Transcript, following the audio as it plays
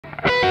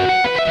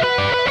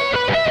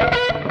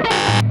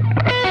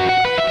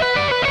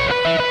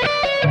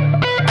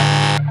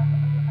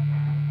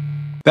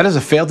That is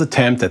a failed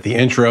attempt at the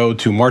intro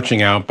to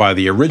Marching Out by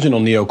the original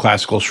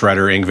neoclassical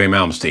shredder Yngwie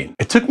Malmsteen.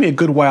 It took me a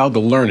good while to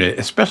learn it,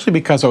 especially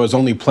because I was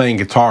only playing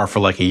guitar for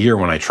like a year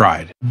when I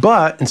tried.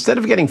 But instead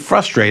of getting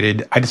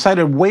frustrated, I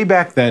decided way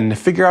back then to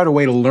figure out a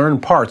way to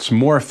learn parts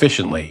more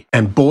efficiently.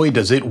 And boy,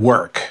 does it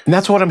work. And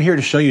that's what I'm here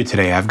to show you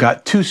today. I've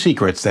got 2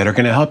 secrets that are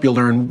going to help you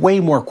learn way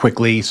more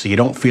quickly so you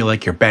don't feel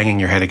like you're banging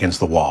your head against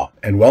the wall.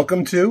 And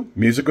welcome to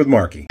Music with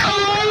Marky.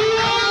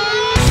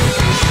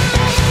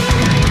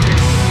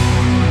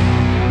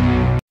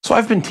 So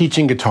I've been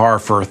teaching guitar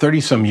for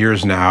 30-some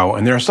years now,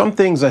 and there are some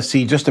things I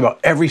see just about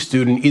every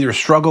student either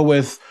struggle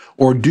with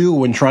or do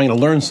when trying to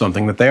learn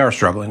something that they are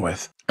struggling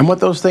with. And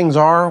what those things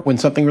are when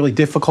something really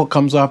difficult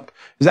comes up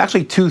is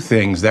actually 2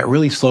 things that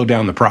really slow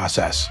down the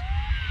process.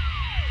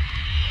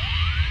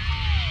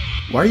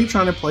 Why are you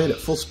trying to play it at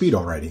full speed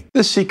already?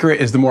 This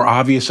secret is the more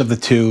obvious of the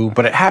 2,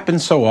 but it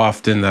happens so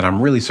often that I'm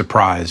really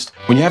surprised.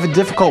 When you have a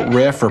difficult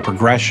riff or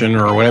progression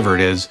or whatever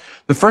it is,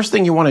 the first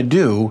thing you want to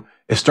do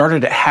is start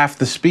it at half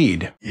the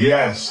speed.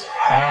 Yes,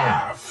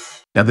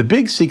 half. Now the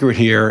big secret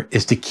here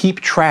is to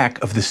keep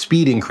track of the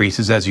speed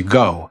increases as you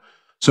go.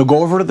 So go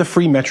over to the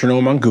free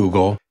metronome on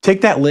Google,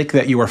 take that lick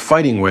that you are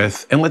fighting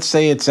with, and let's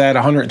say it's at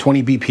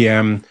 120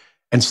 BPM,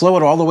 and slow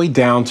it all the way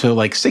down to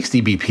like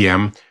 60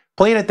 BPM,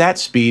 play it at that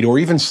speed or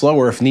even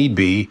slower if need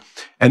be,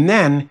 and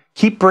then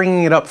keep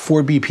bringing it up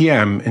 4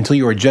 BPM until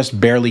you are just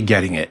barely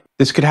getting it.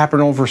 This could happen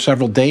over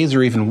several days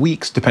or even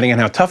weeks, depending on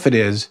how tough it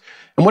is.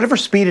 And whatever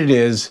speed it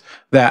is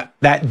that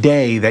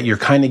day that you're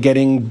kind of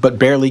getting but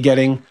barely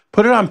getting,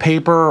 put it on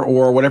paper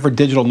or whatever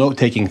digital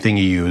note-taking thing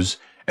you use,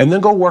 and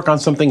then go work on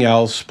something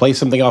else, play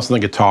something else on the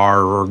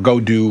guitar, or go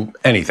do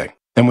anything.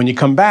 Then when you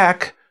come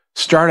back,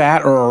 start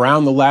at or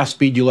around the last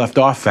speed you left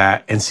off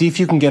at and see if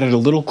you can get it a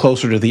little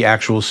closer to the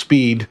actual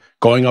speed,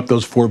 going up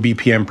those 4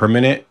 BPM per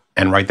minute,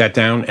 and write that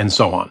down, and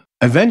so on.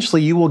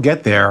 Eventually you will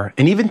get there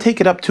and even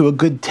take it up to a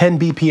good 10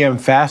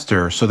 BPM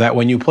faster so that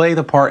when you play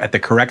the part at the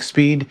correct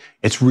speed,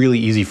 it's really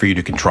easy for you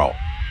to control.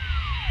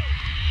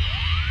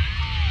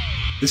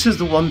 This is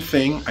the one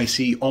thing I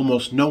see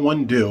almost no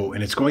one do,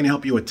 and it's going to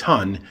help you a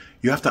ton.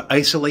 You have to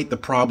isolate the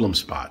problem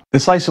spot.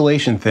 This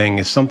isolation thing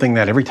is something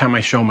that every time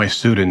I show my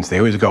students, they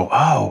always go,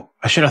 oh,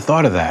 I should have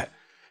thought of that.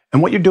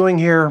 And what you're doing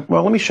here,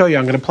 well, let me show you.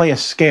 I'm going to play a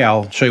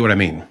scale, show you what I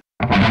mean.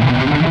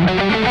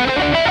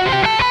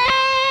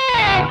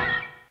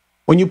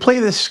 When you play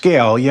this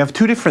scale, you have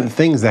 2 different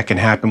things that can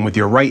happen with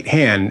your right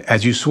hand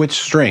as you switch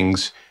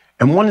strings,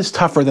 and one is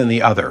tougher than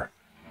the other.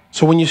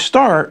 So when you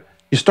start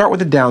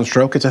with a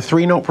downstroke. It's a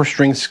 3-note per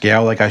string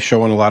scale like I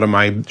show in a lot of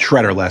my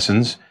shredder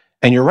lessons,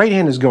 and your right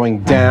hand is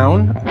going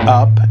down,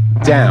 up,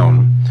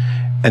 down.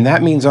 And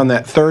that means on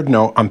that 3rd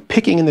note, I'm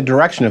picking in the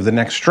direction of the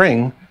next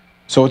string.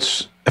 So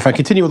if I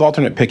continue with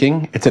alternate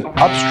picking, it's an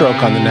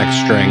upstroke on the next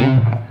string,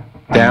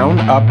 down,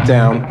 up,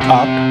 down,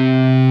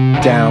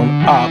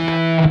 up.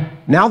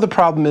 Now the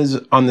problem is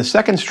on the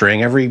 2nd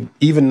string, every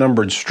even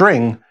numbered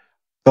string,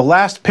 the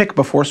last pick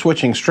before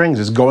switching strings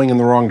is going in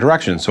the wrong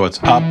direction. So it's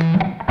up,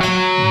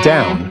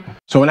 down.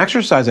 So an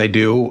exercise I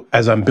do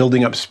as I'm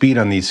building up speed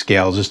on these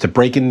scales is to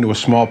break it into a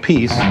small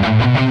piece.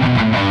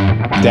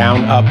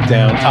 Down, up,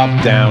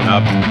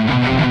 up.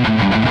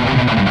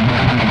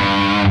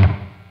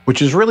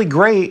 Which is really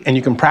great, and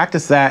you can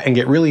practice that and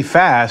get really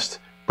fast,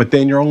 but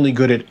then you're only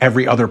good at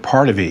every other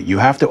part of it. You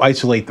have to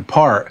isolate the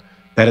part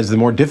that is the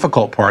more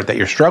difficult part that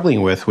you're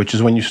struggling with, which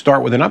is when you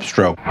start with an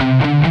upstroke,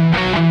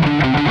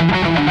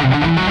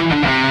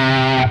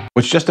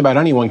 which just about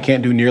anyone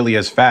can't do nearly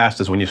as fast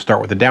as when you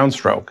start with a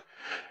downstroke.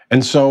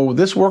 And so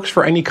this works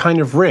for any kind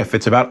of riff.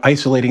 It's about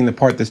isolating the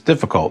part that's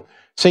difficult.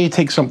 Say you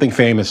take something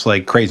famous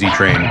like Crazy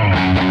Train.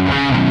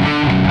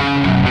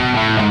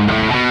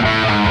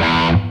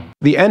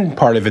 The end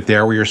part of it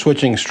there where you're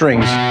switching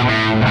strings,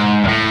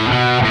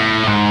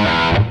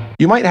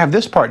 you might have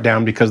this part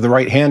down because the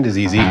right hand is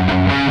easy.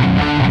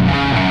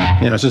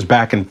 You know, it's just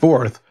back and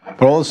forth,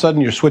 but all of a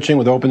sudden you're switching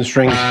with open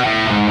strings.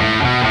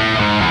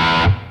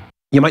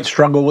 You might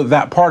struggle with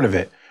that part of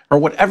it, or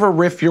whatever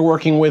riff you're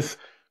working with,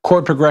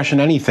 chord progression,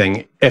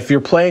 anything. If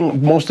you're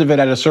playing most of it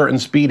at a certain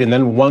speed and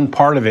then one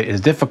part of it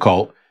is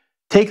difficult,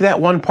 take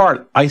that one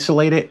part,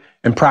 isolate it,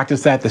 and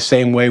practice that the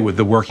same way with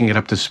the working it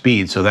up to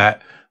speed so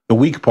that the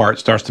weak part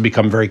starts to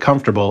become very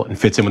comfortable and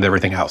fits in with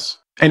everything else.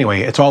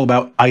 Anyway, it's all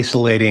about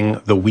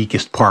isolating the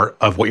weakest part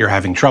of what you're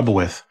having trouble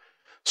with.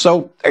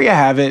 So there you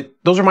have it.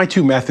 Those are my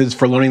 2 methods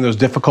for learning those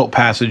difficult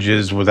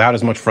passages without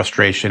as much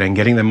frustration and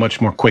getting them much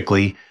more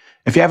quickly.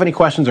 If you have any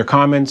questions or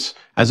comments,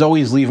 as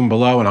always, leave them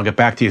below and I'll get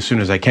back to you as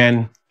soon as I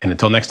can. And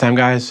until next time,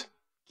 guys,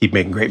 keep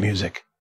making great music.